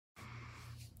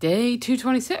Day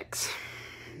 226.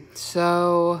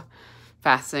 So,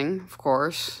 fasting, of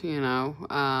course,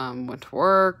 went to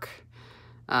work,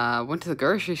 went to the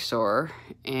grocery store,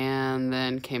 and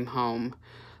then came home.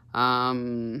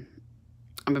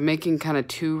 I've been making kind of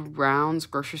 2 rounds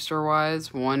grocery store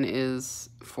wise. One is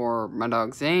for my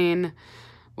dog Zane,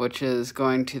 which is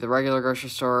going to the regular grocery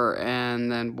store,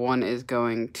 and then one is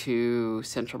going to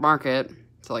Central Market.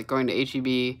 So, like, going to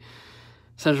HEB.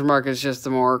 Central Market is just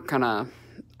the more kind of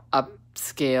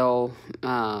upscale,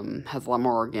 has a lot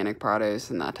more organic produce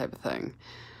and that type of thing.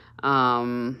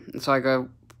 So I go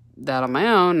that on my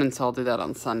own, and so I'll do that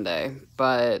on Sunday.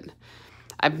 But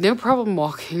I have no problem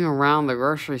walking around the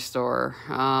grocery store.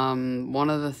 One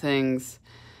of the things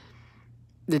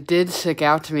that did stick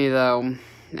out to me, though,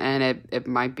 and it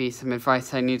might be some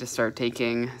advice I need to start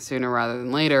taking sooner rather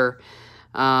than later.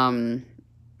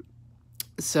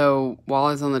 So while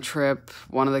I was on the trip,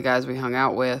 one of the guys we hung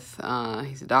out with,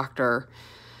 he's a doctor,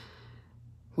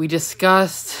 we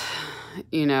discussed,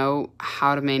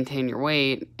 how to maintain your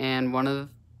weight. And one of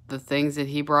the things that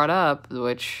he brought up,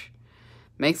 which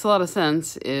makes a lot of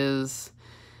sense, is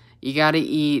you got to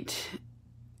eat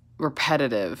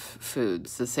repetitive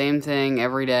foods, the same thing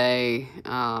every day.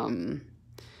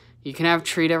 You can have a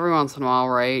treat every once in a while,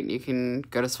 right? You can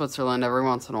go to Switzerland every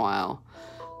once in a while.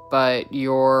 But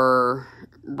your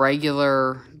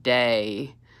regular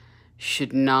day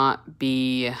should not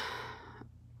be,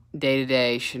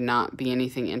 day-to-day should not be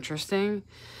anything interesting.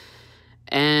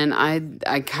 And I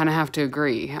kind of have to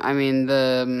agree. I mean,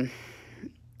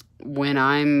 when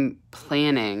I'm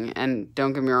planning, and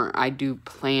don't get me wrong, I do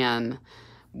plan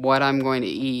what I'm going to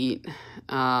eat.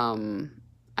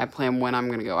 I plan when I'm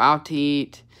going to go out to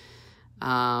eat.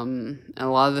 And a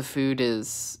lot of the food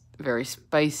is very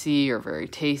spicy or very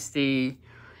tasty,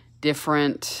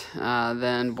 different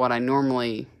than what I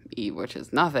normally eat, which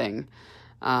is nothing.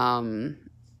 I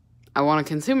want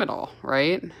to consume it all,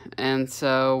 right? And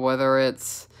so whether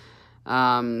it's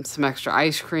some extra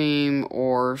ice cream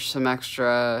or some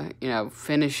extra,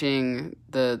 finishing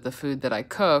the food that I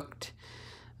cooked,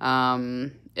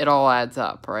 it all adds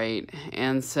up, right?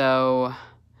 And so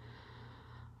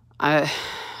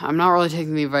I'm not really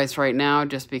taking the advice right now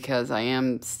just because I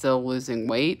am still losing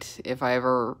weight. If I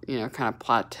ever, kind of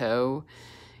plateau,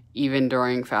 even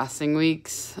during fasting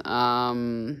weeks,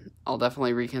 I'll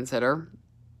definitely reconsider.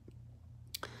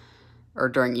 Or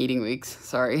during eating weeks,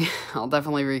 sorry. I'll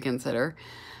definitely reconsider.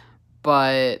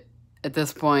 But at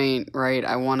this point, right,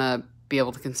 I want to be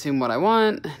able to consume what I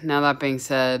want. Now, that being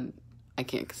said, I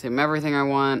can't consume everything I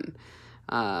want.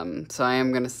 So I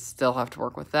am going to still have to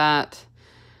work with that.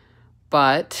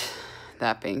 But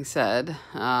that being said,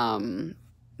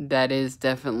 that is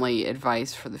definitely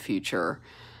advice for the future,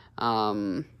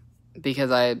 because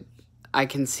I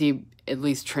can see at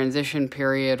least transition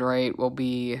period, right, will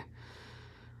be,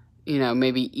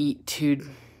 maybe eat during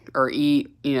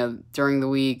the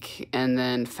week and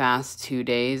then fast 2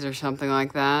 days or something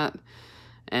like that.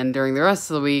 And during the rest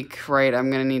of the week, right,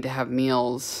 I'm going to need to have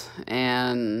meals.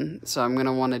 And so I'm going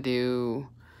to want to do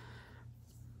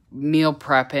meal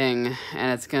prepping,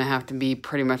 and it's going to have to be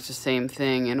pretty much the same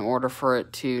thing in order for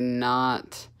it to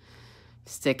not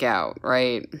stick out,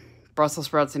 right? Brussels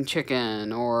sprouts and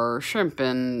chicken, or shrimp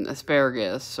and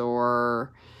asparagus,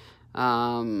 or,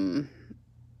 kind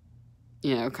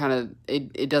of,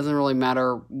 it doesn't really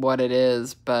matter what it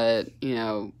is, but,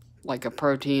 like a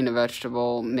protein, a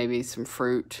vegetable, maybe some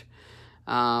fruit,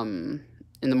 in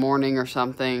the morning or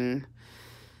something.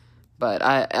 But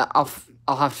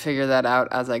I'll have to figure that out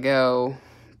as I go.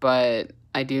 But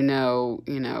I do know,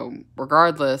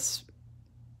 regardless,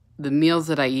 the meals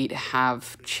that I eat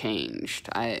have changed.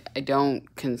 I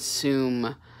don't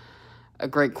consume a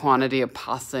great quantity of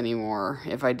pasta anymore.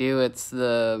 If I do, it's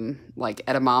the, like,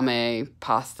 edamame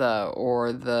pasta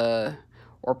or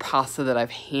pasta that I've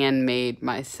handmade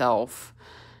myself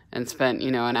and spent,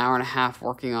 an hour and a half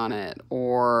working on it,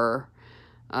 or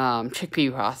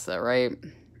chickpea pasta, right?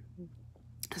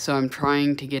 So I'm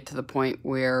trying to get to the point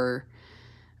where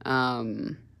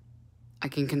I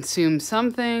can consume some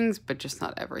things, but just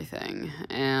not everything.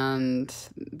 And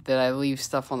that I leave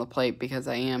stuff on the plate because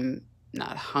I am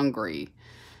not hungry.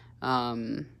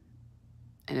 And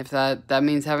if that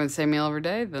means having the same meal every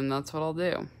day, then that's what I'll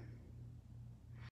do.